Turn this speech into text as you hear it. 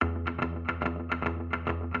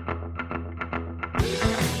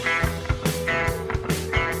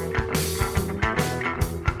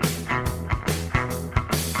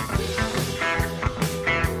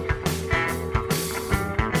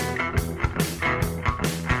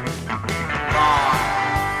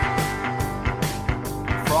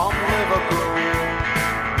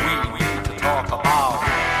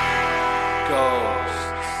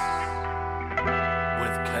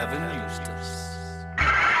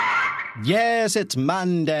Yes, it's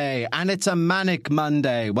Monday, and it's a manic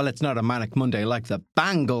Monday. Well, it's not a manic Monday like the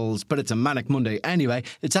Bangles, but it's a manic Monday anyway.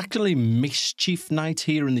 It's actually Mischief Night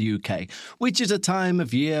here in the UK, which is a time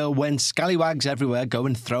of year when scallywags everywhere go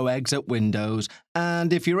and throw eggs at windows,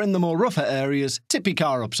 and if you're in the more rougher areas, tip your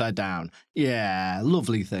car upside down. Yeah,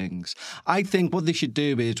 lovely things. I think what they should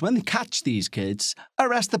do is, when they catch these kids,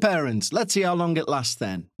 arrest the parents. Let's see how long it lasts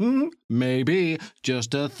then. Maybe.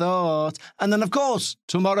 Just a thought. And then, of course,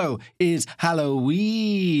 tomorrow is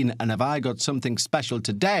Halloween. And have I got something special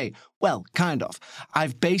today? Well, kind of.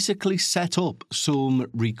 I've basically set up some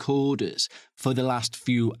recorders for the last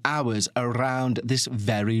few hours around this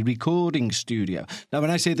very recording studio. Now,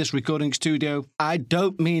 when I say this recording studio, I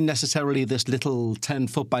don't mean necessarily this little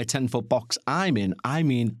 10-foot by 10-foot box I'm in. I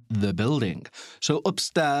mean the building. So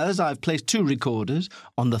upstairs, I've placed 2 recorders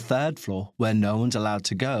on the 3rd floor where no one's allowed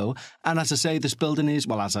to go. And as I say, this building is,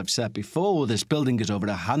 well, as I've said before, this building is over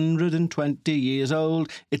 120 years old.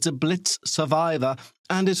 It's a Blitz survivor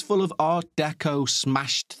and is full of Art Deco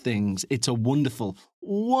smashed things. It's a wonderful,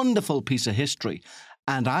 wonderful piece of history.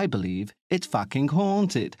 And I believe it's fucking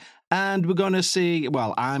haunted. And we're going to see,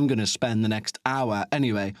 well, I'm going to spend the next hour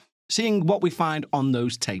anyway, seeing what we find on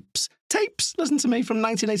those tapes. Tapes, listen to me, from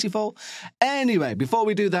 1984. Anyway, before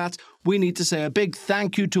we do that, we need to say a big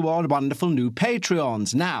thank you to our wonderful new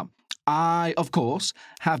Patreons. Now, I, of course,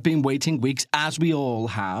 have been waiting weeks, as we all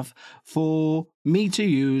have, for me to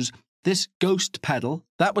use this ghost pedal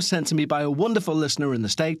that was sent to me by a wonderful listener in the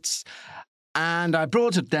States. And I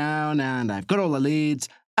brought it down and I've got all the leads.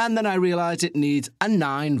 And then I realised it needs a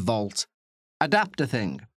 9-volt adapter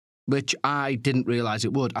thing, which I didn't realise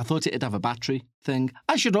it would. I thought it'd have a battery thing.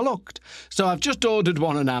 I should have looked. So I've just ordered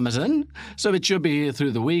one on Amazon, so it should be here through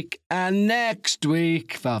the week. And next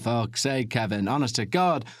week, for fuck's sake, Kevin, honest to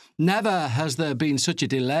God, never has there been such a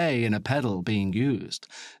delay in a pedal being used.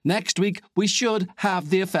 Next week, we should have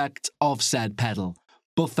the effect of said pedal.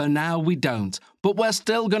 But for now, we don't. But we're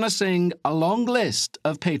still going to sing a long list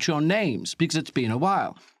of Patreon names because it's been a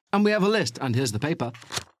while. And we have a list, and here's the paper.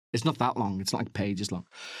 It's not that long. It's like pages long.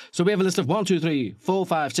 So we have a list of 1, 2, 3, 4,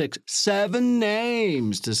 5, 6, 7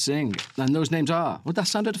 names to sing. And those names are... Would that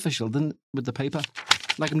sound official then with the paper?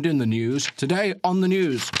 Like I'm doing the news. Today on the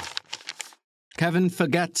news, Kevin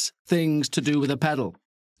forgets things to do with a pedal.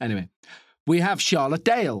 Anyway, we have Charlotte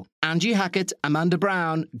Dale, Angie Hackett, Amanda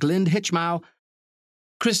Brown, Glyn Hitchmow,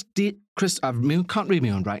 can't read my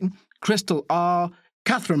own writing, Crystal R.,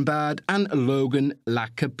 Catherine Bird, and Logan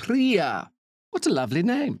Lacapria. What a lovely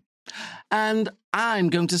name. And I'm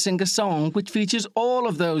going to sing a song which features all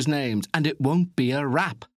of those names, and it won't be a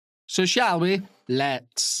rap. So shall we?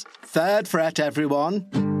 Let's. 3rd fret, everyone.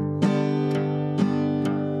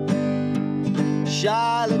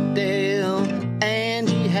 Charlotte Dale,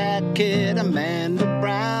 Angie Hackett, Amanda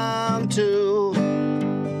Brown, too.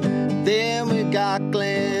 Then we got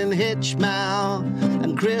Glenn Hitchmow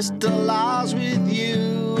and Crystal Laws with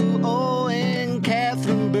you. Oh, and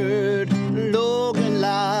Catherine Bird, Logan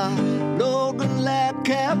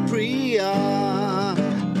Lacapria.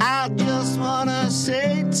 I just wanna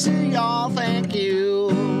say to y'all thank you.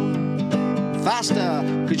 Faster,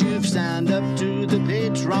 'cause you've signed up to the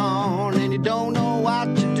Patreon and you don't know what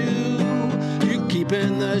you do. You're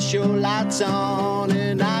keeping the show lights on,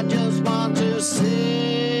 and I just want to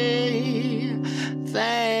say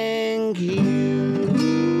thank you.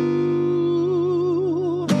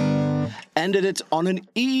 Ended it on an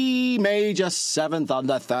E major 7th on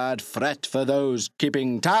the 3rd fret for those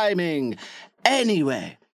keeping timing.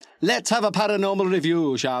 Anyway, let's have a paranormal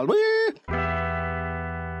review, shall we?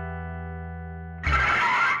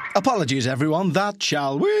 Apologies, everyone. That,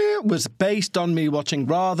 shall we, was based on me watching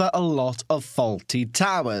rather a lot of Faulty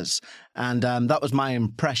Towers. And that was my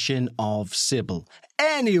impression of Sybil.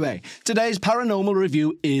 Anyway, today's paranormal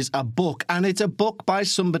review is a book, and it's a book by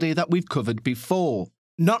somebody that we've covered before.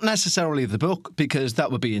 Not necessarily the book, because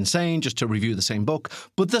that would be insane just to review the same book,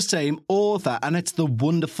 but the same author, and it's the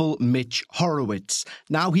wonderful Mitch Horowitz.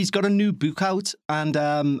 Now, he's got a new book out, and,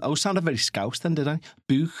 sounded very scouse then, did I?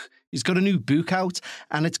 Book. He's got a new book out,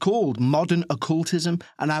 and it's called Modern Occultism,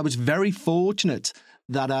 and I was very fortunate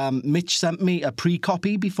that Mitch sent me a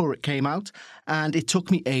pre-copy before it came out, and it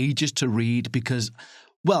took me ages to read because...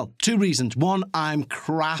 Well, 2 reasons. 1, I'm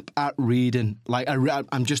crap at reading. Like,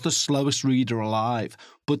 I'm just the slowest reader alive.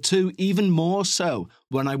 But 2, even more so,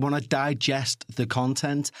 when I want to digest the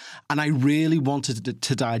content. And I really wanted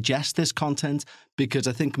to digest this content because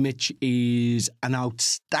I think Mitch is an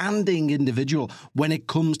outstanding individual when it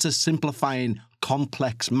comes to simplifying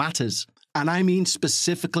complex matters. And I mean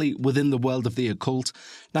specifically within the world of the occult.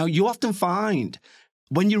 Now, you often find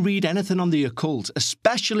when you read anything on the occult,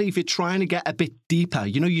 especially if you're trying to get a bit deeper,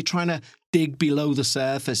 you're trying to dig below the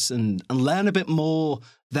surface and learn a bit more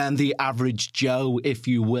than the average Joe, if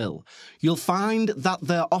you will, you'll find that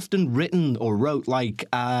they're often written or wrote like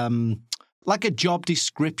a job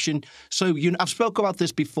description. So I've spoken about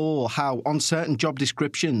this before, how on certain job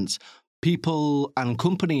descriptions, people and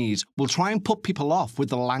companies will try and put people off with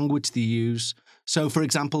the language they use. So, for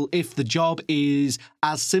example, if the job is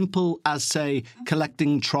as simple as, say,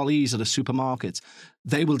 collecting trolleys at a supermarket,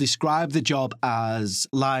 they will describe the job as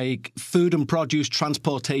like food and produce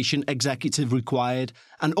transportation executive required.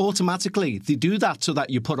 And automatically they do that so that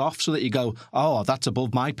you put off, so that you go, oh, that's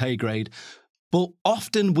above my pay grade. But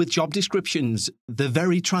often with job descriptions, they're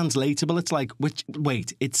very translatable. It's like,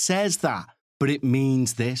 wait, it says that, but it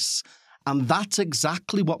means this. And that's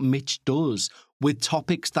exactly what Mitch does with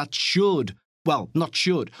topics that not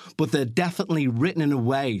should, but they're definitely written in a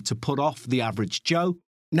way to put off the average Joe.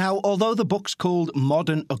 Now, although the book's called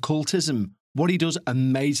Modern Occultism, what he does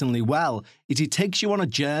amazingly well is he takes you on a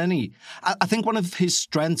journey. I think one of his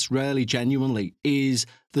strengths, really, genuinely, is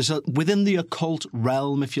within the occult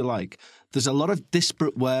realm, if you like, there's a lot of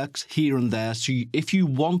disparate works here and there. So if you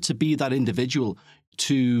want to be that individual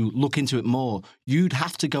to look into it more, you'd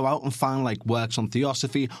have to go out and find like works on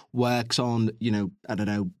theosophy, works on,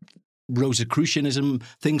 Rosicrucianism,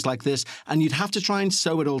 things like this, and you'd have to try and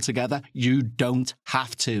sew it all together. You don't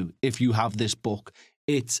have to if you have this book.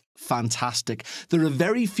 It's fantastic. There are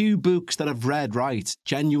very few books that I've read,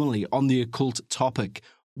 genuinely, on the occult topic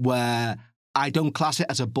where I don't class it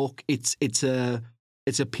as a book. It's a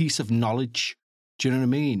piece of knowledge. Do you know what I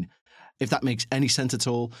mean? If that makes any sense at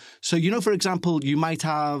all. So, for example, you might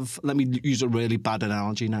have, let me use a really bad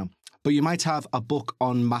analogy now, but you might have a book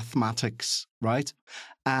on mathematics, right?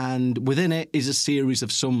 And within it is a series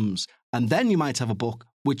of sums. And then you might have a book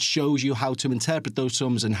which shows you how to interpret those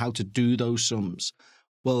sums and how to do those sums.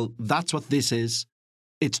 Well, that's what this is.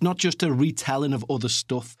 It's not just a retelling of other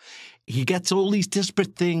stuff. He gets all these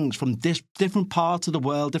disparate things from different parts of the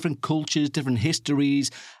world, different cultures, different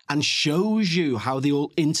histories, and shows you how they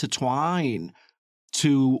all intertwine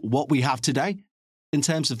to what we have today in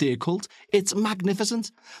terms of the occult. It's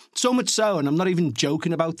magnificent. So much so, and I'm not even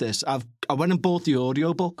joking about this, I went and bought the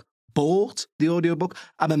audiobook.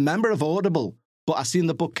 I'm a member of Audible, but I seen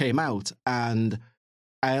the book came out and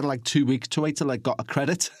I had like 2 weeks to wait till I got a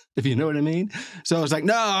credit, if you know what I mean. So I was like,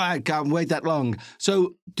 no, I can't wait that long.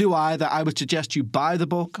 So I would suggest you buy the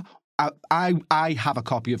book. I have a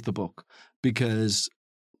copy of the book because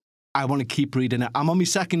I want to keep reading it. I'm on my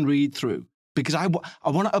second read through because I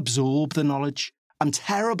want to absorb the knowledge. I'm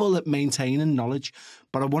terrible at maintaining knowledge,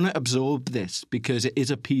 but I want to absorb this because it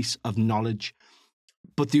is a piece of knowledge.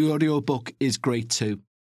 But the audiobook is great too.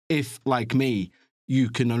 If, like me,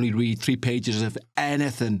 you can only read 3 pages of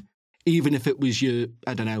anything, even if it was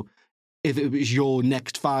if it was your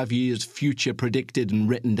next 5 years' future predicted and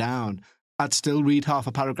written down, I'd still read half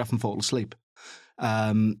a paragraph and fall asleep.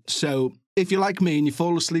 So if you're like me and you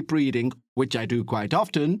fall asleep reading, which I do quite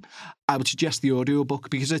often, I would suggest the audiobook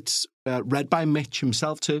because it's read by Mitch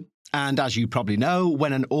himself too. And as you probably know,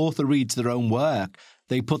 when an author reads their own work,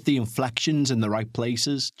 they put the inflections in the right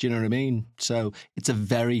places. Do you know what I mean? So it's a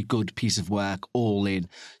very good piece of work all in.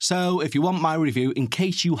 So if you want my review, in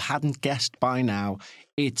case you hadn't guessed by now,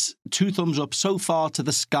 it's 2 thumbs up so far to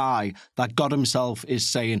the sky that God himself is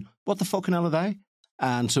saying, what the fucking hell are they?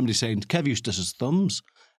 And somebody's saying, Kev Eustace's thumbs.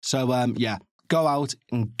 So go out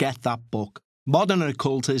and get that book. Modern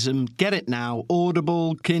Occultism, get it now.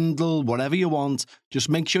 Audible, Kindle, whatever you want. Just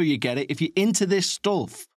make sure you get it. If you're into this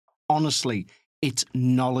stuff, honestly, it's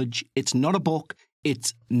knowledge. It's not a book.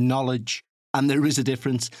 It's knowledge. And there is a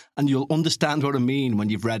difference. And you'll understand what I mean when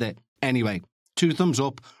you've read it. Anyway, 2 thumbs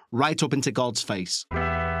up, right up into God's face.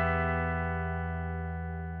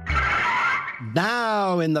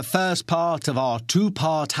 Now, in the first part of our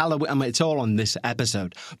 2-part Halloween, it's all on this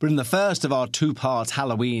episode, but in the first of our 2-part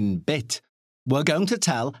Halloween bit, we're going to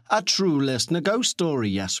tell a true listener ghost story.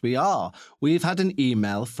 Yes, we are. We've had an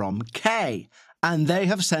email from Kay, and they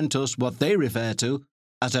have sent us what they refer to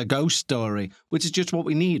as a ghost story, which is just what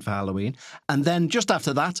we need for Halloween. And then just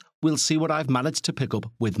after that, we'll see what I've managed to pick up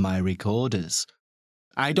with my recorders.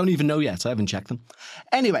 I don't even know yet. I haven't checked them.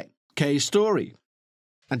 Anyway, Kay's story.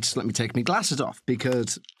 And just let me take my glasses off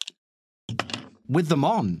because with them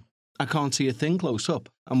on, I can't see a thing close up.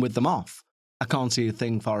 And with them off, I can't see a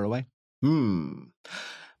thing far away.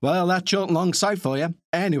 Well, that's short and long sight for you.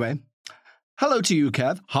 Anyway, hello to you,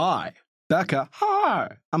 Kev. Hi. Becca.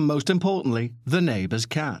 Hi. And most importantly, the neighbour's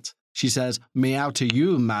cat. She says, meow to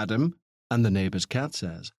you, madam. And the neighbour's cat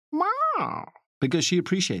says, meow. Because she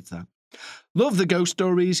appreciates that. Love the ghost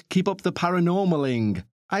stories, keep up the paranormaling.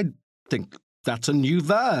 I think that's a new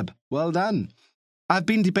verb. Well done. I've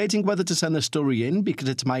been debating whether to send the story in because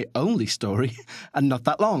it's my only story and not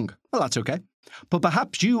that long. Well, that's okay. But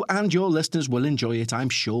perhaps you and your listeners will enjoy it. I'm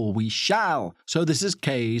sure we shall. So this is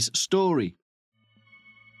Kay's story.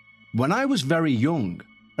 When I was very young,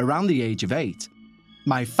 around the age of 8,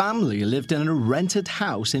 my family lived in a rented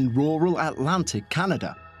house in rural Atlantic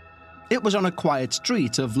Canada. It was on a quiet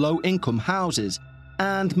street of low-income houses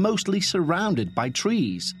and mostly surrounded by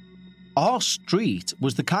trees. Our street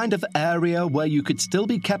was the kind of area where you could still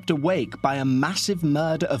be kept awake by a massive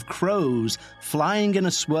murder of crows flying in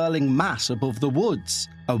a swirling mass above the woods,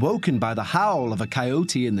 awoken by the howl of a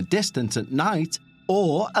coyote in the distance at night,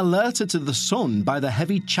 or alerted to the sun by the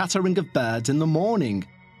heavy chattering of birds in the morning.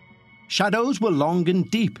 Shadows were long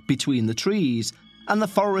and deep between the trees, and the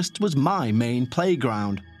forest was my main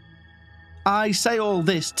playground. I say all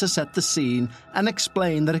this to set the scene and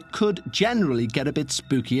explain that it could generally get a bit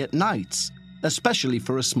spooky at nights, especially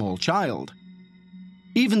for a small child.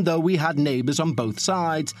 Even though we had neighbours on both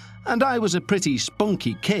sides, and I was a pretty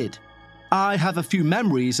spunky kid, I have a few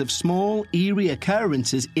memories of small, eerie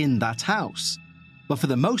occurrences in that house, but for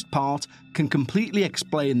the most part can completely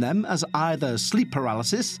explain them as either sleep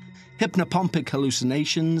paralysis, hypnopompic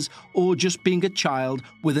hallucinations, or just being a child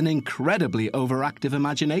with an incredibly overactive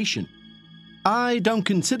imagination. I don't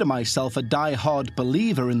consider myself a die-hard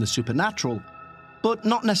believer in the supernatural, but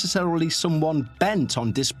not necessarily someone bent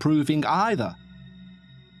on disproving either.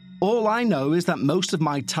 All I know is that most of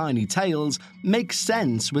my tiny tales make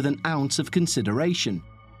sense with an ounce of consideration.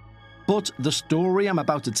 But the story I'm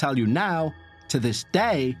about to tell you now, to this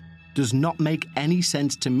day, does not make any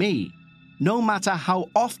sense to me, no matter how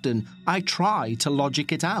often I try to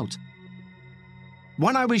logic it out.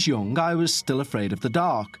 When I was young, I was still afraid of the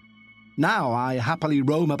dark. Now I happily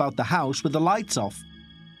roam about the house with the lights off,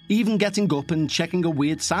 even getting up and checking a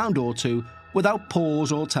weird sound or two without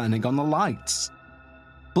pause or turning on the lights.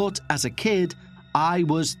 But as a kid, I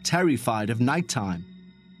was terrified of nighttime,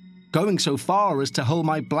 going so far as to hold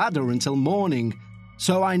my bladder until morning,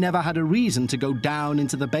 so I never had a reason to go down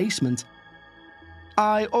into the basement.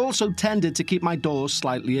 I also tended to keep my doors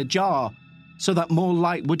slightly ajar, so that more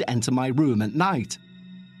light would enter my room at night.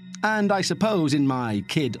 And I suppose, in my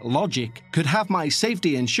kid logic, could have my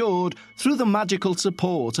safety ensured through the magical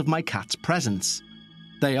support of my cat's presence.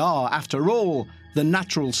 They are, after all, the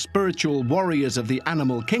natural spiritual warriors of the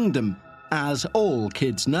animal kingdom, as all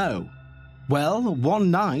kids know. Well,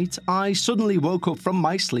 one night, I suddenly woke up from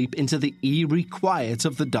my sleep into the eerie quiet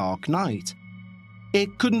of the dark night.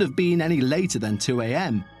 It couldn't have been any later than 2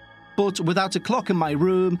 a.m, but without a clock in my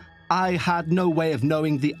room, I had no way of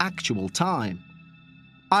knowing the actual time.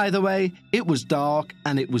 Either way, it was dark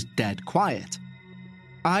and it was dead quiet.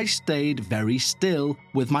 I stayed very still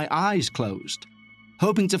with my eyes closed,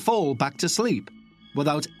 hoping to fall back to sleep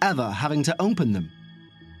without ever having to open them.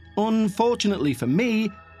 Unfortunately for me,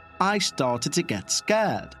 I started to get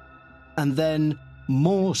scared, and then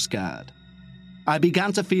more scared. I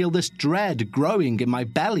began to feel this dread growing in my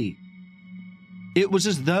belly. It was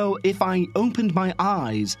as though if I opened my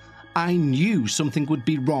eyes, I knew something would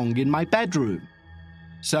be wrong in my bedroom.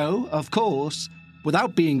 So, of course,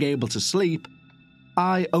 without being able to sleep,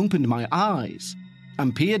 I opened my eyes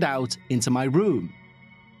and peered out into my room.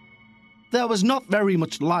 There was not very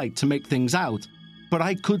much light to make things out, but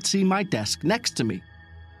I could see my desk next to me.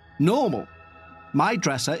 Normal. My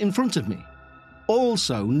dresser in front of me.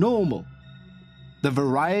 Also normal. The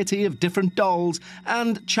variety of different dolls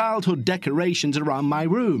and childhood decorations around my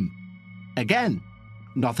room. Again,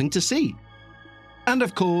 nothing to see. And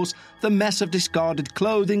of course, the mess of discarded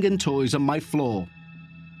clothing and toys on my floor.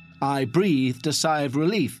 I breathed a sigh of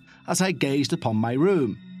relief as I gazed upon my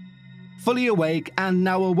room, fully awake and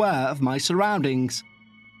now aware of my surroundings.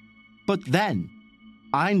 But then,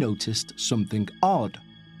 I noticed something odd.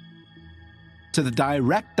 To the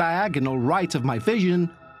direct diagonal right of my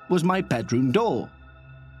vision was my bedroom door,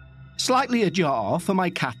 slightly ajar for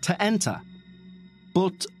my cat to enter.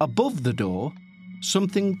 But above the door,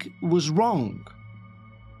 something was wrong.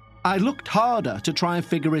 I looked harder to try and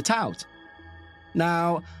figure it out.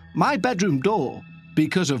 Now, my bedroom door,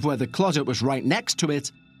 because of where the closet was right next to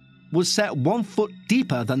it, was set 1 foot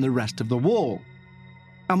deeper than the rest of the wall,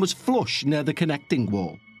 and was flush near the connecting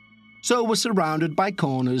wall, so was surrounded by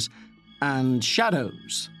corners and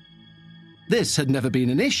shadows. This had never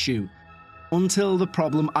been an issue, until the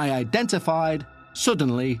problem I identified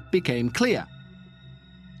suddenly became clear.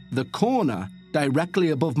 The corner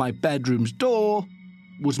directly above my bedroom's door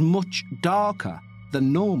was much darker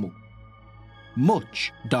than normal.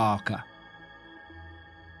 Much darker.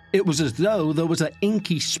 It was as though there was an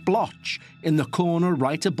inky splotch in the corner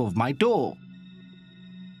right above my door.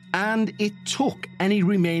 And it took any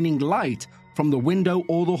remaining light from the window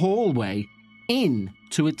or the hallway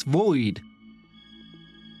into its void.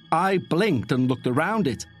 I blinked and looked around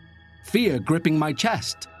it, fear gripping my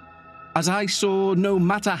chest, as I saw no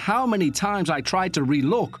matter how many times I tried to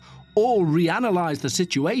relook or reanalyze the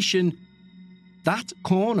situation, that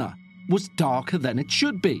corner was darker than it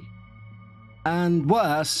should be. And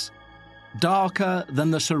worse, darker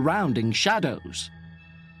than the surrounding shadows.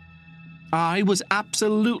 I was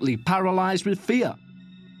absolutely paralyzed with fear.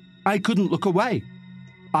 I couldn't look away.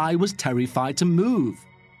 I was terrified to move.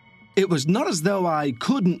 It was not as though I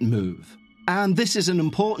couldn't move, and this is an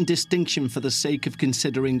important distinction for the sake of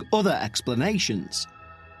considering other explanations.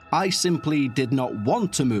 I simply did not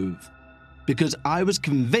want to move, because I was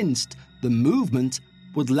convinced the movement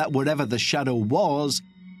would let whatever the shadow was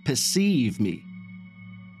perceive me.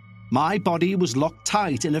 My body was locked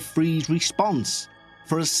tight in a freeze response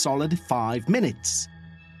for a solid 5 minutes,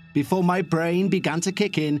 before my brain began to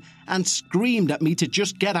kick in and screamed at me to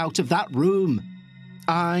just get out of that room.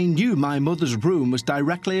 I knew my mother's room was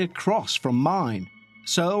directly across from mine,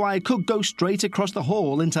 so I could go straight across the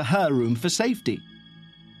hall into her room for safety.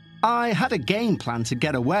 I had a game plan to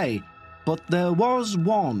get away, but there was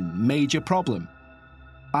one major problem.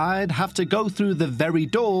 I'd have to go through the very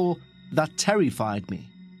door that terrified me.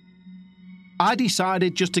 I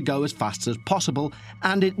decided just to go as fast as possible,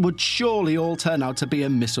 and it would surely all turn out to be a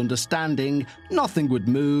misunderstanding, nothing would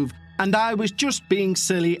move, and I was just being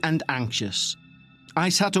silly and anxious. I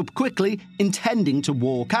sat up quickly, intending to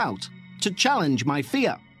walk out, to challenge my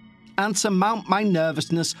fear, and surmount my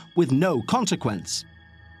nervousness with no consequence.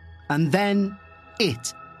 And then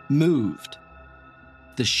it moved.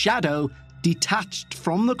 The shadow detached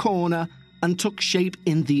from the corner and took shape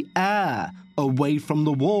in the air, away from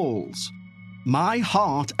the walls. My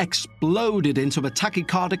heart exploded into a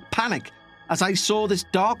tachycardic panic as I saw this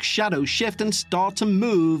dark shadow shift and start to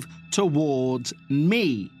move towards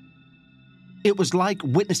me. It was like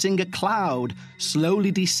witnessing a cloud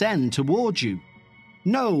slowly descend towards you.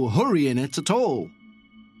 No hurry in it at all,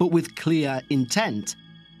 but with clear intent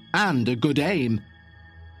and a good aim.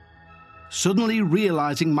 Suddenly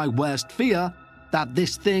realizing my worst fear, that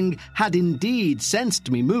this thing had indeed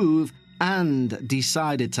sensed me move and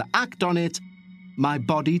decided to act on it, my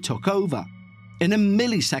body took over. In a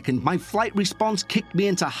millisecond, my flight response kicked me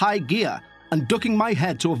into high gear, and ducking my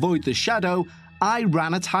head to avoid the shadow, I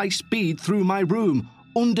ran at high speed through my room,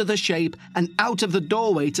 under the shape and out of the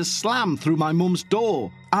doorway to slam through my mum's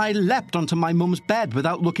door. I leapt onto my mum's bed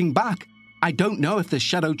without looking back. I don't know if the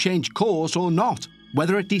shadow changed course or not,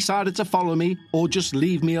 whether it decided to follow me or just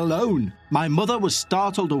leave me alone. My mother was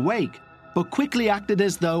startled awake, but quickly acted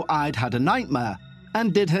as though I'd had a nightmare,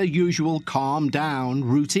 and did her usual calm down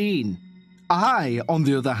routine. I, on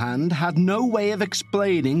the other hand, had no way of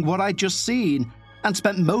explaining what I'd just seen, and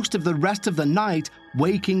spent most of the rest of the night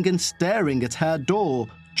waking and staring at her door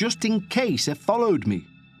just in case it followed me.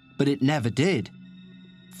 But it never did.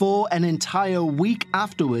 For an entire week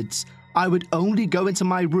afterwards, I would only go into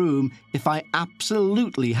my room if I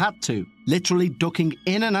absolutely had to, literally ducking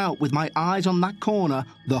in and out with my eyes on that corner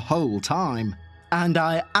the whole time. And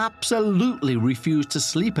I absolutely refused to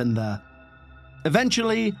sleep in there.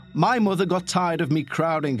 Eventually, my mother got tired of me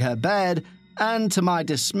crowding her bed, and to my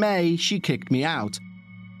dismay, she kicked me out.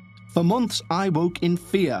 For months, I woke in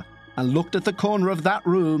fear and looked at the corner of that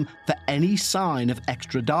room for any sign of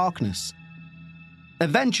extra darkness.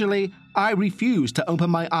 Eventually, I refused to open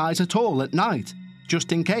my eyes at all at night,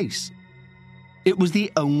 just in case. It was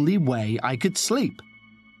the only way I could sleep.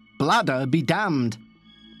 Bladder be damned.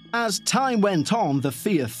 As time went on, the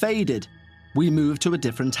fear faded. We moved to a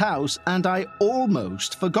different house, and I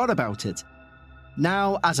almost forgot about it.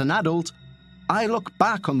 Now, as an adult, I look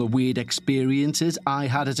back on the weird experiences I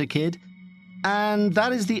had as a kid, and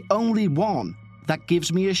that is the only one that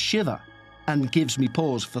gives me a shiver and gives me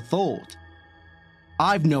pause for thought.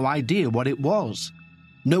 I've no idea what it was.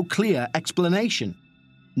 No clear explanation.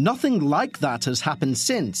 Nothing like that has happened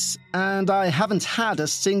since, and I haven't had a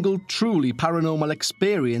single truly paranormal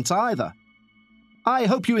experience either. I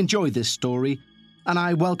hope you enjoyed this story, and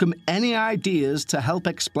I welcome any ideas to help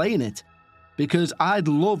explain it, because I'd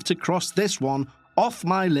love to cross this one off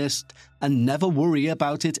my list and never worry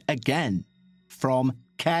about it again. From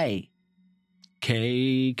K.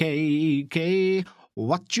 K,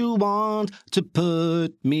 what you want to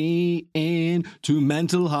put me in to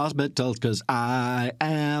mental hospitals, 'cause I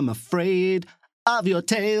am afraid of your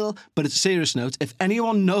tale. But it's a serious note, if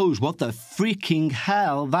anyone knows what the freaking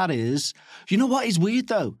hell that is, you know what is weird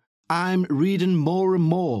though? I'm reading more and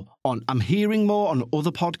more I'm hearing more on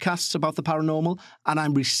other podcasts about the paranormal, and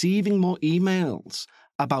I'm receiving more emails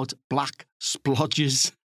about black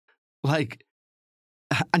splodges. Like,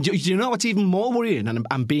 and do you know what's even more worrying, and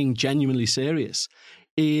I'm being genuinely serious,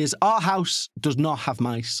 is our house does not have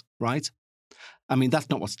mice, right? I mean, that's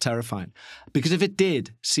not what's terrifying. Because if it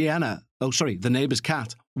did, the neighbour's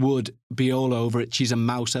cat, would be all over it. She's a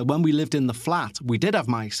mouser. When we lived in the flat, we did have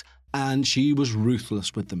mice, and she was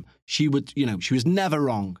ruthless with them. She was never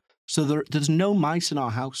wrong. So there's no mice in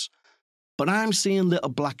our house. But I'm seeing little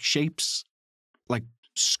black shapes, like,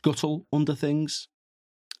 scuttle under things.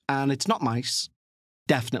 And it's not mice,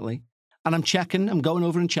 definitely. And I'm going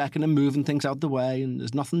over and checking and moving things out the way, and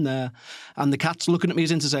there's nothing there. And the cat's looking at me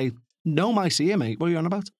as in to say, no mice here, mate. What are you on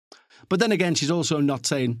about? But then again, she's also not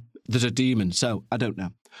saying there's a demon, so I don't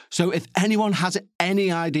know. So if anyone has any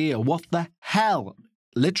idea what the hell,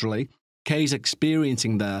 literally, Kay's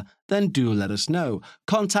experiencing there, then do let us know.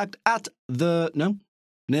 Contact at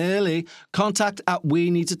we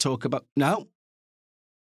need to talk about... No.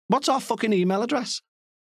 What's our fucking email address?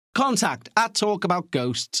 Contact at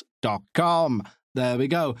talkaboutghosts.com. There we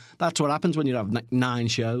go. That's what happens when you have 9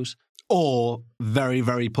 shows. Or very,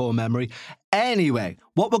 very poor memory. Anyway,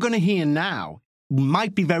 what we're going to hear now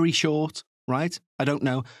might be very short, right? I don't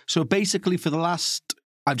know. So basically for the last...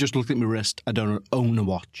 I've just looked at my wrist. I don't own a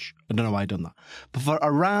watch. I don't know why I've done that. But for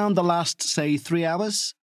around the last, say, 3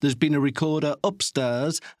 hours, there's been a recorder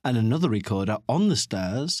upstairs and another recorder on the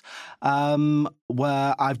stairs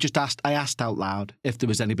where I asked out loud if there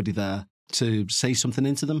was anybody there to say something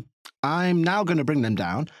into them. I'm now going to bring them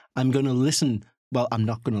down. I'm going to listen. Well, I'm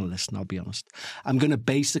not going to listen, I'll be honest. I'm going to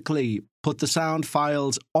basically put the sound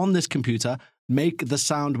files on this computer, make the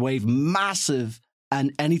sound wave massive,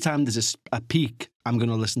 and anytime there's a peak, I'm going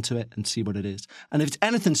to listen to it and see what it is. And if it's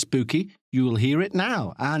anything spooky, you will hear it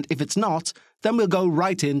now. And if it's not, then we'll go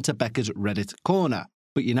right into Becca's Reddit Corner.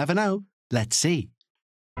 But you never know. Let's see.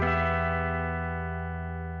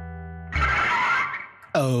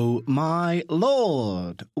 Oh, my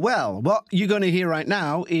Lord. Well, what you're going to hear right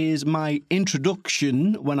now is my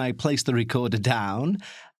introduction when I place the recorder down.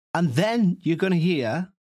 And then you're going to hear,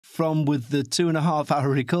 with the 2.5-hour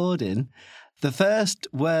recording, the first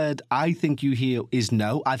word I think you hear is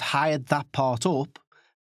no. I've hired that part up.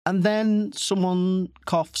 And then someone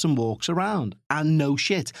coughs and walks around. And no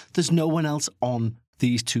shit, there's no one else on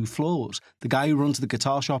these 2 floors. The guy who runs the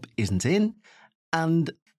guitar shop isn't in.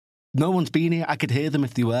 And no one's been here. I could hear them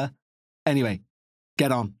if they were. Anyway,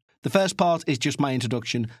 get on. The first part is just my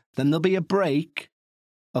introduction. Then there'll be a break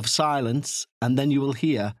of silence, and then you will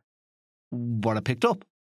hear what I picked up.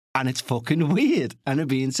 And it's fucking weird, and I'm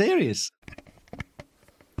being serious.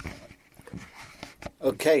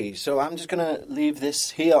 Okay, so I'm just going to leave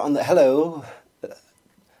this here on the... Hello.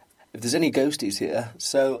 If there's any ghosties here.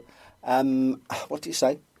 So, what do you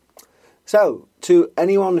say? So, to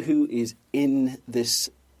anyone who is in this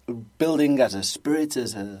building as a spirit,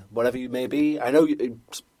 as a whatever you may be. I know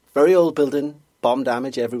it's very old building, bomb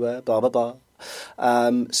damage everywhere, blah, blah, blah.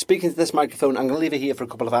 Speaking to this microphone, I'm going to leave it here for a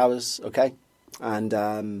couple of hours, okay? And,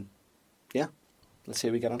 yeah, let's see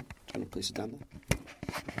how we get on. Trying to place it down there.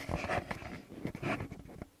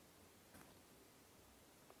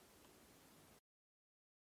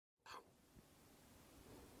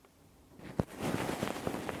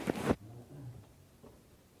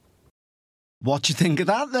 What do you think of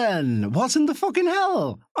that then? What in the fucking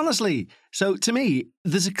hell? Honestly. So to me,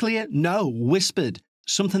 there's a clear no, whispered.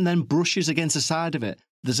 Something then brushes against the side of it.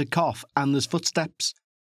 There's a cough and there's footsteps.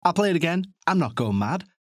 I'll play it again. I'm not going mad.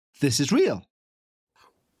 This is real.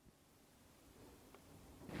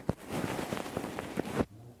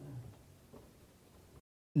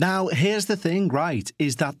 Now, here's the thing, right,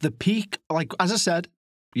 is that the peak, like, as I said,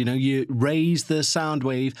 you know, you raise the sound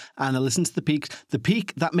wave and I listen to the peak. The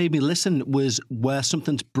peak that made me listen was where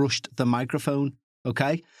something's brushed the microphone,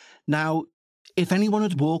 okay? Now, if anyone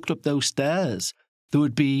had walked up those stairs, there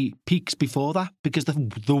would be peaks before that because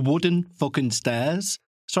the wooden fucking stairs.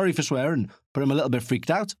 Sorry for swearing, but I'm a little bit freaked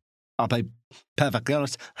out. I'll be perfectly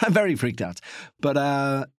honest. I'm very freaked out. But,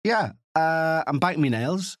 I'm biting my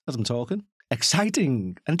nails as I'm talking.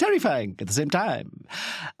 Exciting and terrifying at the same time.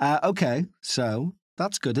 Okay, so...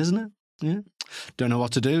 That's good, isn't it? Yeah. Don't know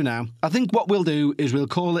what to do now. I think what we'll do is we'll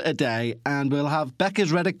call it a day and we'll have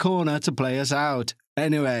Becca's Reddit Corner to play us out.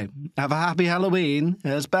 Anyway, have a happy Halloween.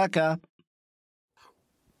 Here's Becca.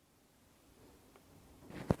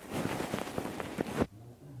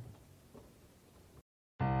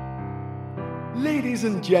 Ladies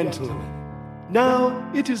and gentlemen,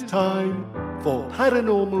 now it is time for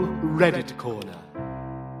Paranormal Reddit Corner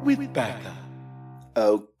with Becca.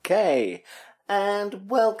 Okay, and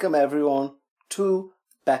welcome everyone to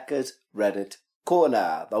Becca's Reddit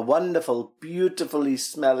Corner, the wonderful, beautifully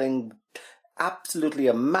smelling, absolutely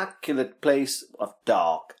immaculate place of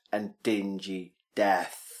dark and dingy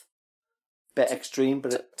death. Bit extreme,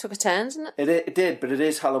 but it took a turn, didn't it? It did, but it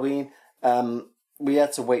is Halloween. We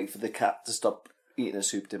had to wait for the cat to stop eating her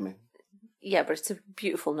soup, didn't we? Yeah, but it's a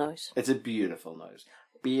beautiful noise. It's a beautiful noise.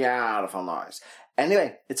 Beautiful noise.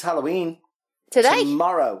 Anyway, it's Halloween. Today?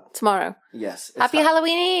 Tomorrow. Yes. Happy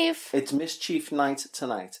Halloween Eve. It's Mischief Night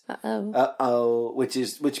tonight. Uh-oh. Uh-oh,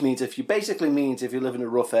 which means if you live in a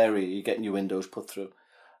rough area, you're getting your windows put through.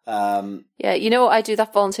 Yeah, you know what? I do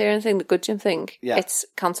that volunteering thing, the Good Gym thing. Yeah. It's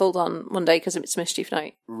cancelled on Monday because it's Mischief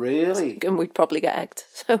Night. Really? And we'd probably get egged.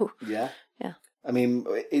 So yeah. Yeah. I mean,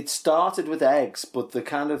 it started with eggs, but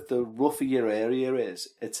the rougher your area is,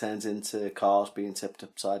 it turns into cars being tipped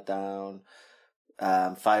upside down,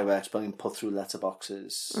 fireworks being put through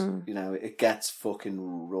letterboxes. You know, it gets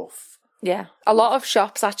fucking rough. Yeah. A lot of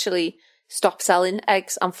shops actually stop selling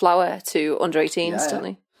eggs and flour to under 18s, don't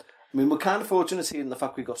they? I mean, we're kind of fortunate here in the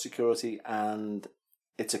fact we've got security and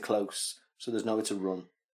it's a close, so it's a run.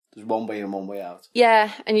 There's one way in, one way out.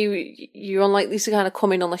 Yeah, and you're unlikely to kind of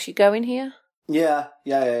come in unless you go in here. Yeah,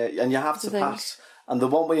 and you have to pass. And the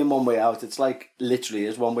one way in, one way out, it's like literally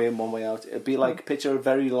is one way in, one way out. It'd be like picture a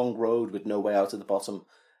very long road with no way out at the bottom.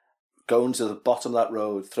 Going to the bottom of that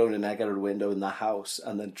road, throwing an egg out of the window in the house,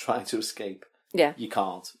 and then trying to escape. Yeah. You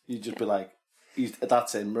can't. You just be like,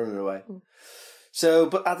 that's him, running away. So,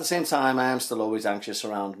 but at the same time, I am still always anxious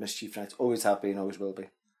around Mischief Night. Always have been, always will be.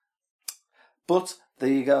 But there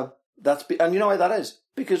you go. And you know why that is?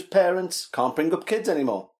 Because parents can't bring up kids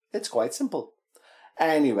anymore. It's quite simple.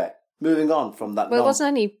 Anyway, moving on from that. Well,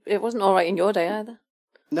 it wasn't all right in your day either.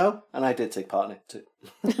 No, and I did take part in it too.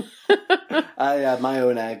 I had my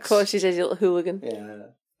own eggs. Of course you did, you little hooligan.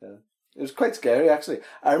 Yeah. It was quite scary, actually.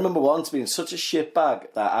 I remember once being such a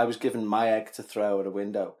shitbag that I was given my egg to throw at a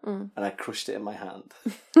window, and I crushed it in my hand.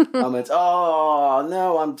 I went, "Oh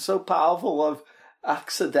no, I'm so powerful! I've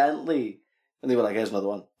accidentally." And they were like, "Here's another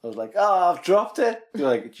one." I was like, "Oh, I've dropped it." They were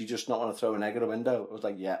like, "Do you just not want to throw an egg at a window?" I was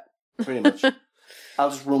like, "Yeah, pretty much. I'll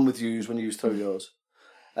just run with yous when you throw yours."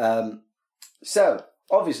 So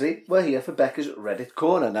obviously, we're here for Becca's Reddit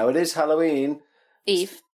Corner. Now it is Halloween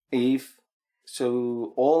Eve.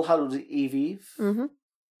 So, All Hallows Eve. Mm-hmm.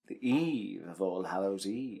 The eve of All Hallows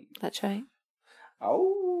Eve. That's right.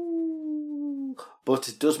 Oh. But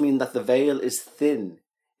it does mean that the veil is thin.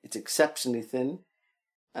 It's exceptionally thin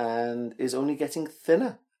and is only getting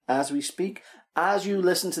thinner as we speak. As you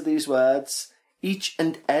listen to these words, each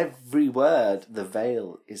and every word, the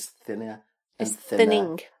veil is thinner and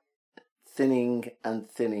thinner. Thinning and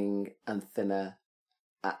thinning and thinner.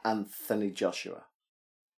 Anthony Joshua.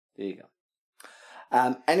 There you go.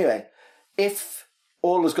 Anyway, if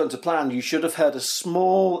all has gone to plan, you should have heard a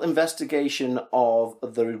small investigation of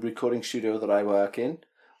the recording studio that I work in,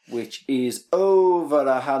 which is over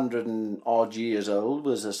 100 and odd years old,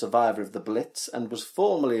 was a survivor of the Blitz, and was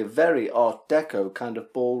formerly a very Art Deco kind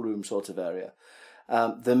of ballroom sort of area.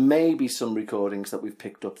 There may be some recordings that we've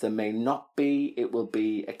picked up. There may not be. It will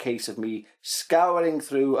be a case of me scouring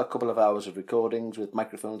through a couple of hours of recordings with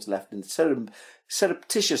microphones left in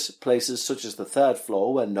surreptitious places such as the third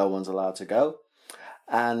floor where no one's allowed to go.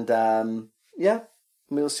 And,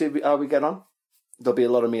 we'll see how we get on. There'll be a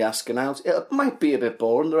lot of me asking out. It might be a bit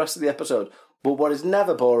boring the rest of the episode, but what is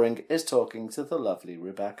never boring is talking to the lovely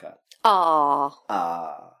Rebecca.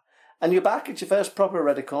 Ah. And you're back. It's your first proper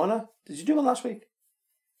Reddit Corner. Did you do one last week?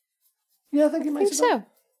 Yeah, I think you might have done.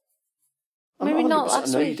 So. Maybe not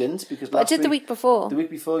last week. No, you didn't, because I did the week before. The week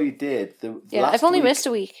before you did. I've only missed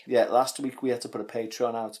a week. Yeah, last week we had to put a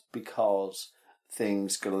Patreon out because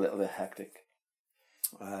things got a little bit hectic.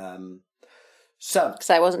 Because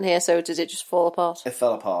I wasn't here, so did it just fall apart? It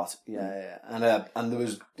fell apart, yeah. And there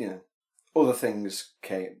was, other things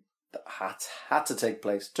came that had to take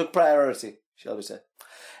place. Took priority, shall we say.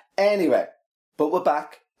 Anyway, but we're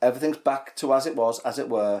back. Everything's back to as it was, as it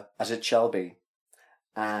were, as it shall be.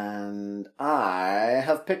 And I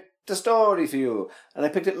have picked a story for you. And I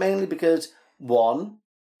picked it mainly because, 1,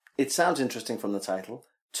 it sounds interesting from the title.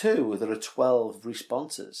 2, there are 12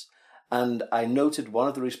 responses. And I noted one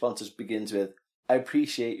of the responses begins with, "I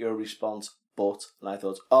appreciate your response, but..." And I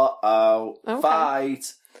thought, okay.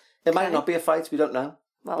 Fight. It might not be a fight, we don't know.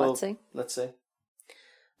 Well, let's see. Let's see.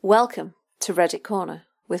 Welcome to Reddit Corner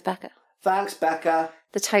with Becca. Thanks, Becca.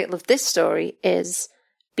 The title of this story is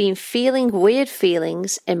 "Been Feeling Weird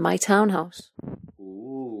Feelings in My Townhouse."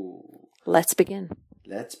 Ooh. Let's begin.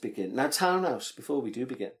 Now, townhouse, before we do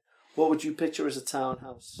begin, what would you picture as a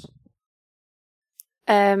townhouse?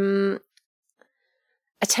 A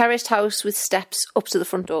terraced house with steps up to the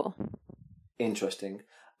front door. Interesting.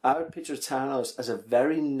 I would picture a townhouse as a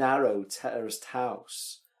very narrow terraced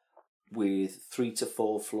house with 3 to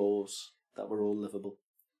 4 floors that were all livable.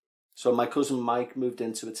 So my cousin Mike moved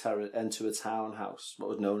into a townhouse, what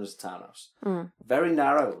was known as a townhouse. Very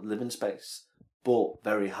narrow living space, but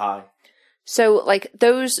very high. So, like,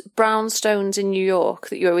 those brownstones in New York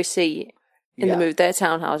that you always see in the movie, they're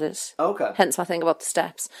townhouses. Okay. Hence my thing about the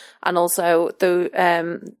steps. And also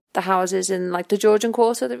the houses in, like, the Georgian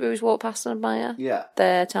Quarter that we always walk past and admire. Yeah.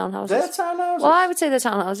 They're townhouses. They're townhouses? Well, I would say they're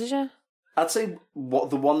townhouses, yeah. I'd say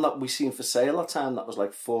the one that we seen for sale that time, that was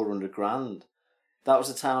like 400 grand. That was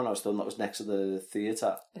a townhouse, though, that was next to the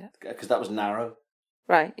theatre. Yeah. Because that was narrow.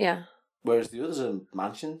 Right, yeah. Whereas the others are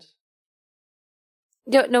mansions.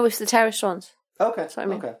 No, it's the terraced ones. Okay. That's what I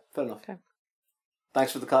mean. Okay, fair enough. Okay.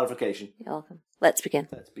 Thanks for the clarification. You're welcome. Let's begin.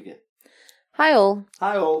 Hi all.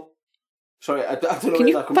 Sorry, I don't know Can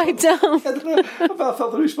you that comes pipe down? I don't know. I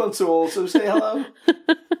felt the response to also say hello.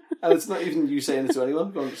 And it's not even you saying it to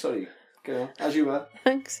anyone. Go on, sorry. Go on. As you were.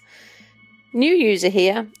 Thanks. New user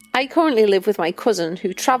here. I currently live with my cousin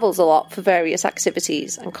who travels a lot for various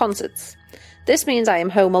activities and concerts. This means I am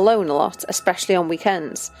home alone a lot, especially on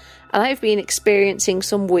weekends, and I've been experiencing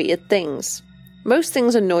some weird things. Most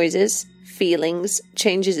things are noises, feelings,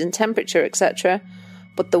 changes in temperature, etc.,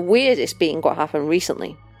 but the weirdest being what happened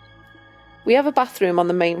recently. We have a bathroom on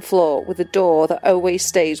the main floor with a door that always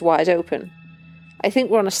stays wide open. I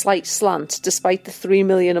think we're on a slight slant, despite the $3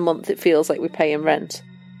 million a month it feels like we pay in rent.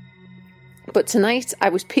 But tonight, I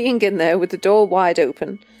was peeing in there with the door wide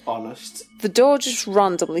open. Honest. The door just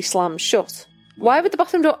randomly slammed shut. Why would the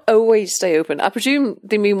bathroom door always stay open? I presume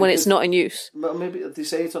they mean when it's not in use. Well, maybe they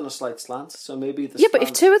say it's on a slight slant, so maybe the but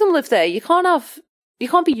if 2 of them live there, you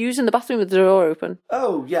can't be using the bathroom with the door open.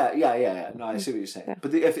 Oh, yeah. No, I see what you're saying. Yeah.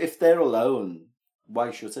 But if they're alone, why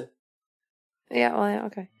shut it? Yeah, well, yeah,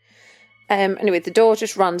 okay. Anyway, the door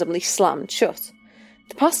just randomly slammed shut.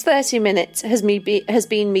 The past 30 minutes has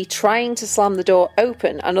been me trying to slam the door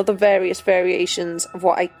open and other various variations of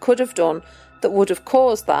what I could have done that would have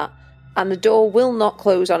caused that, and the door will not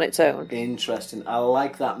close on its own. Interesting. I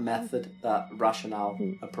like that method, that rationale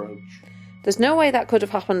approach. There's no way that could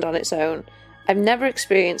have happened on its own. I've never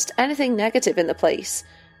experienced anything negative in the place.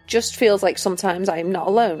 Just feels like sometimes I am not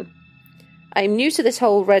alone. I am new to this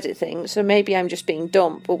whole Reddit thing, so maybe I'm just being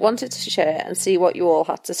dumb, but wanted to share and see what you all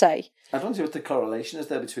had to say. I don't see what the correlation is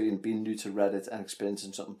there between being new to Reddit and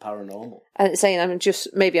experiencing something paranormal. And it's saying I'm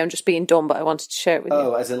just being dumb, but I wanted to share it with you.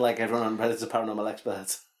 Oh, as in like everyone on Reddit's a paranormal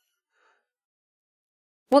expert.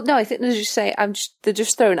 Well, no, I think they're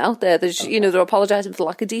just throwing it out there. They're just, they're apologising for the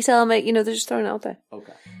lack of detail, mate. They're just throwing it out there.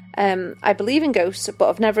 Okay. I believe in ghosts, but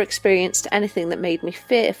I've never experienced anything that made me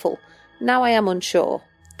fearful. Now I am unsure.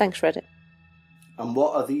 Thanks, Reddit. And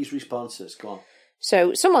what are these responses? Go on.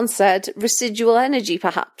 So, someone said, residual energy,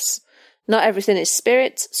 perhaps. Not everything is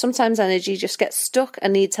spirit. Sometimes energy just gets stuck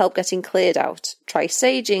and needs help getting cleared out. Try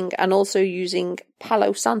saging and also using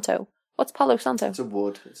Palo Santo. What's Palo Santo? It's a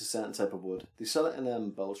wood. It's a certain type of wood. They sell it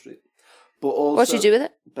in Bow Street. But also, what do you do with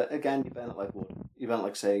it? But again, you burn it like wood. You burn it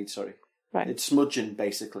like sage, sorry. Right. It's smudging,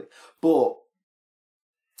 basically. But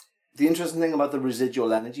the interesting thing about the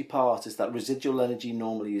residual energy part is that residual energy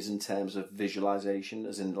normally is in terms of visualization,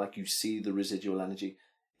 as in like you see the residual energy.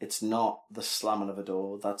 It's not the slamming of a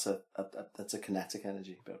door. That's a kinetic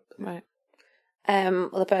energy. Right. Well,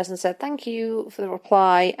 the person said, thank you for the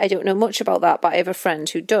reply. I don't know much about that, but I have a friend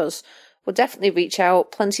who does. Will definitely reach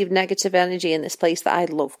out. Plenty of negative energy in this place that I'd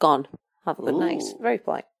love gone. Have a good night. Very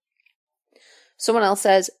polite. Someone else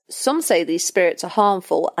says, some say these spirits are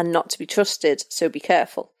harmful and not to be trusted, so be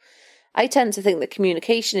careful. I tend to think that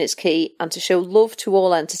communication is key, and to show love to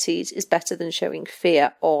all entities is better than showing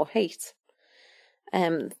fear or hate.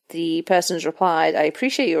 The person's replied, I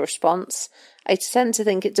appreciate your response. I tend to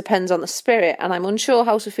think it depends on the spirit, and I'm unsure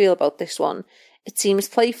how to feel about this one. It seems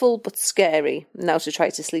playful but scary. Now to try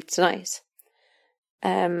to sleep tonight.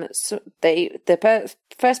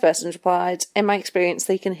 First person replied, in my experience,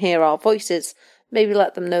 they can hear our voices. Maybe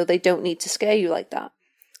let them know they don't need to scare you like that.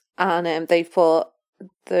 And they've put,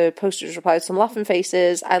 the posters replied, some laughing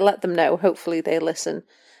faces. I let them know. Hopefully they listen.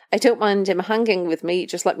 I don't mind him hanging with me.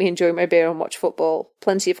 Just let me enjoy my beer and watch football.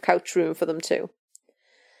 Plenty of couch room for them too.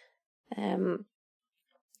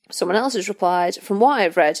 Someone else has replied, from what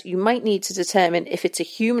I've read, you might need to determine if it's a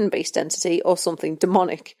human-based entity or something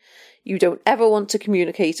demonic. You don't ever want to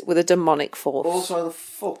communicate with a demonic force. Also, how the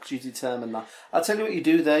fuck do you determine that? I'll tell you what you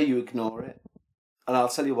do there, you ignore it. And I'll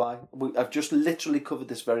tell you why. I've just literally covered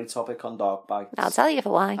this very topic on Dark Bites. I'll tell you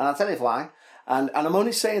for why. And I'll tell you why. And I'm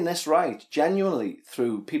only saying this right, genuinely,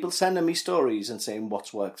 through people sending me stories and saying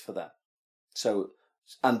what's worked for them. So,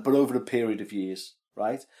 but over a period of years,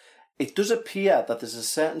 right? It does appear that there's a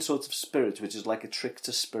certain sort of spirit which is like a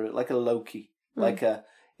trickster spirit, like a Loki, like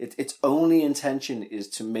its only intention is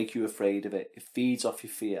to make you afraid of it. It feeds off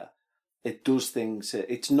your fear. It does things.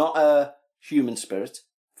 It's not a human spirit,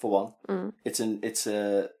 for one. It's an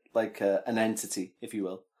entity, if you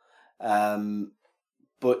will.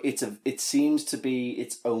 But it seems to be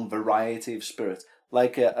its own variety of spirit,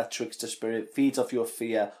 like a trickster spirit, feeds off your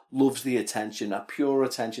fear, loves the attention, a pure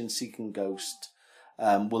attention-seeking ghost,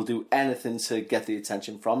 will do anything to get the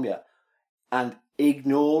attention from you. And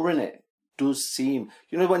ignoring it does seem...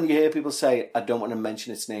 You know when you hear people say, I don't want to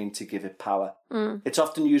mention its name to give it power? It's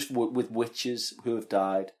often used with witches who have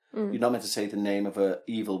died. You're not meant to say the name of an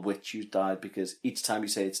evil witch who's died because each time you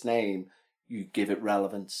say its name, you give it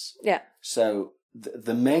relevance. Yeah. So...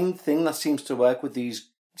 The main thing that seems to work with these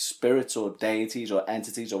spirits or deities or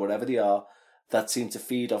entities or whatever they are that seem to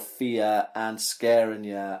feed off fear and scaring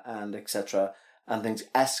you and etc. and things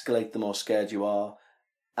escalate the more scared you are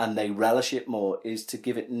and they relish it more is to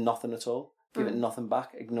give it nothing at all. Give it nothing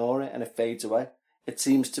back. Ignore it and it fades away. It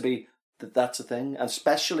seems to be that's a thing, and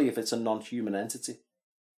especially if it's a non-human entity.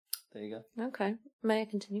 There you go. Okay. May I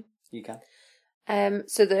continue? You can.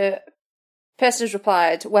 So the person has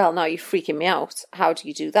replied, well, now you're freaking me out. How do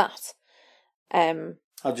you do that?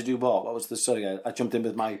 How'd you do what? What was the... Sorry, I jumped in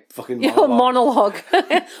with my fucking Your monologue.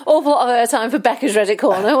 Awful lot of time for Becca's Reddit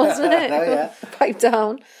corner, wasn't it? No, yeah. Pipe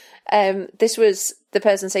down. This was the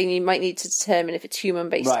person saying you might need to determine if it's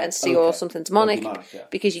human-based entity or something demonic,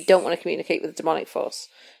 because you don't want to communicate with a demonic force.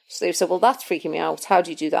 So they've said, well, that's freaking me out. How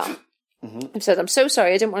do you do that? I've said, I'm so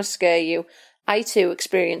sorry. I didn't want to scare you. I, too,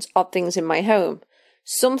 experience odd things in my home.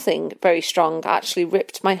 Something very strong actually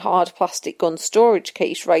ripped my hard plastic gun storage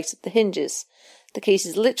case right at the hinges. The case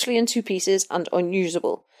is literally in two pieces and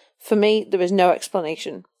unusable. For me, there is no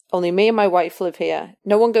explanation. Only me and my wife live here.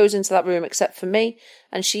 No one goes into that room except for me,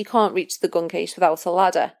 and she can't reach the gun case without a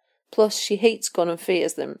ladder. Plus, she hates gun and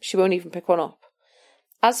fears them. She won't even pick one up.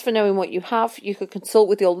 As for knowing what you have, you could consult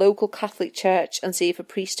with your local Catholic church and see if a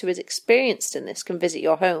priest who is experienced in this can visit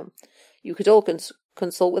your home. You could all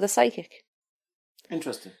consult with a psychic.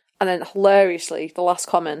 Interesting. And then, hilariously, the last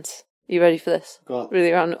comment, are you ready for this? Go on.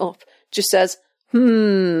 Really round it up. Just says,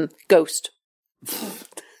 ghost.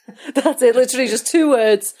 That's it, literally just 2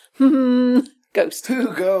 words. Ghost.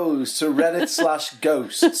 Who goes to Reddit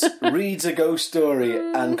 /ghosts, reads a ghost story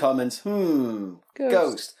and comments,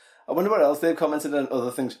 ghost. I wonder what else they've commented on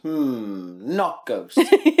other things. Not ghost.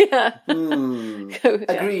 Yeah.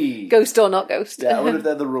 Agreed. Ghost or not ghost. Yeah, I wonder if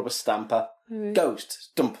they're the rubber stamper.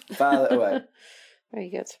 Ghost. Stump. File it away. Very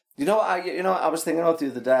good. You know what I was thinking about the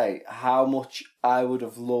other day? How much I would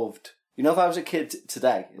have loved... You know, if I was a kid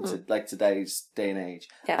today, like today's day and age,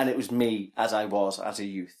 and it was me as I was as a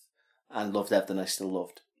youth, and loved everything I still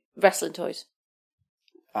loved. Wrestling toys.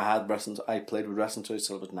 I played with wrestling toys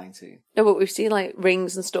till I was 19. No, but we've seen like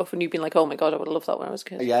rings and stuff, and you've been like, "Oh my god, I would have loved that when I was a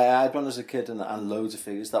kid." Yeah, I had one as a kid, and loads of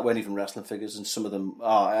figures that weren't even wrestling figures, and some of them.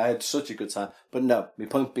 Oh, I had such a good time. But no, my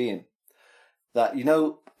point being that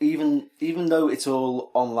even though it's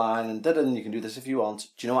all online and you can do this if you want.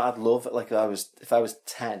 Do you know what I'd love? Like if I was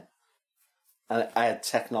 10, and I had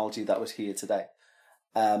technology that was here today,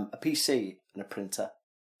 a PC and a printer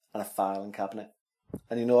and a filing cabinet.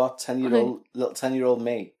 And you know what? 10-year-old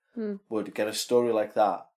me would get a story like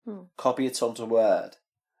that, copy it onto Word,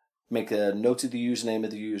 make a note of the username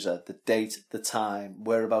of the user, the date, the time,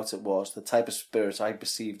 whereabouts it was, the type of spirit I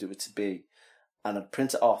perceived it to be, and I'd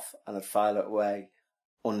print it off and I'd file it away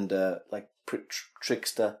under like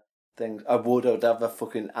trickster things. I'd have a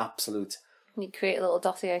fucking absolute... You'd create a little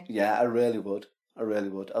dossier. Yeah, I really would.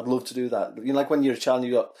 I'd love to do that. You know, like when you're a child,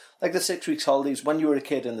 you got like the 6 weeks holidays. When you were a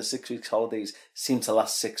kid, and the 6 weeks holidays seemed to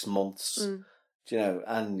last 6 months. You know,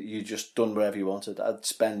 and you just done wherever you wanted. I'd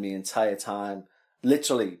spend my entire time.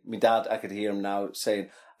 Literally, my dad, I could hear him now saying,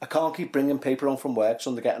 "I can't keep bringing paper home from work,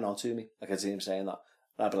 so they're getting on to me." I could see him saying that,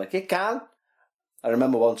 and I'd be like, "You can." I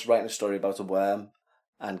remember once writing a story about a worm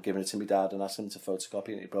and giving it to my dad and asking him to photocopy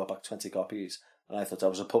it, and he brought back 20 copies. And I thought I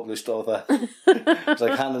was a published author. It was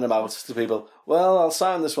like handing them out to people. Well, I'll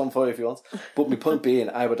sign this one for you if you want. But my point being,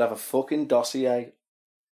 I would have a fucking dossier.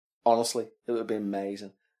 Honestly, it would be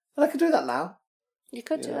amazing. And I could do that now. You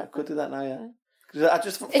could do that. I could do that now, yeah. I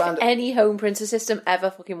just found if any home printer system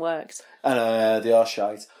ever fucking worked. And they are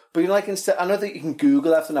shite. But you know, like instead, I know that you can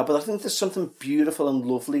Google everything now, but I think there's something beautiful and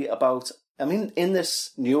lovely about. I mean, in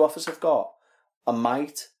this new office I've got, I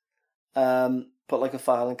might put like a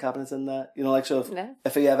filing cabinet in there. You know, like so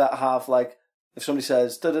if you ever have like if somebody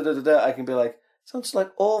says da-da-da-da-da, I can be like, sounds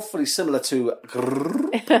like awfully similar to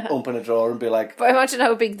open a drawer and be like... But imagine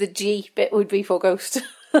how big the G bit would be for Ghost.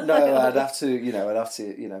 No, I'd have to, be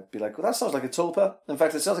like, well, that sounds like a tulpa. In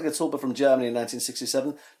fact, it sounds like a tulpa from Germany in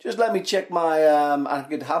 1967. Just let me check my, I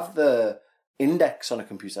could have the index on a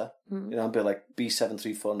computer, and be like,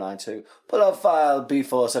 B73492. Pull up file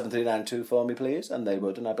B47392 for me, please. And they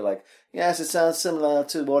would, and I'd be like, yes, it sounds similar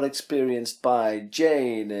to what experienced by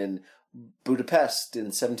Jane in Budapest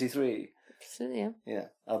in 73. Yeah,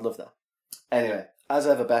 I'd love that. Anyway, as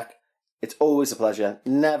ever, Beck, it's always a pleasure,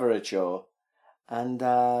 never a chore. And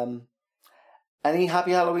any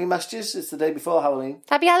happy Halloween messages? It's the day before Halloween.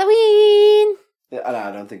 Happy Halloween! Yeah, and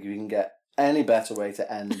I don't think we can get any better way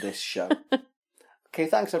to end this show. Okay,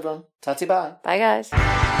 thanks everyone. Tatty bye. Bye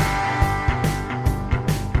guys.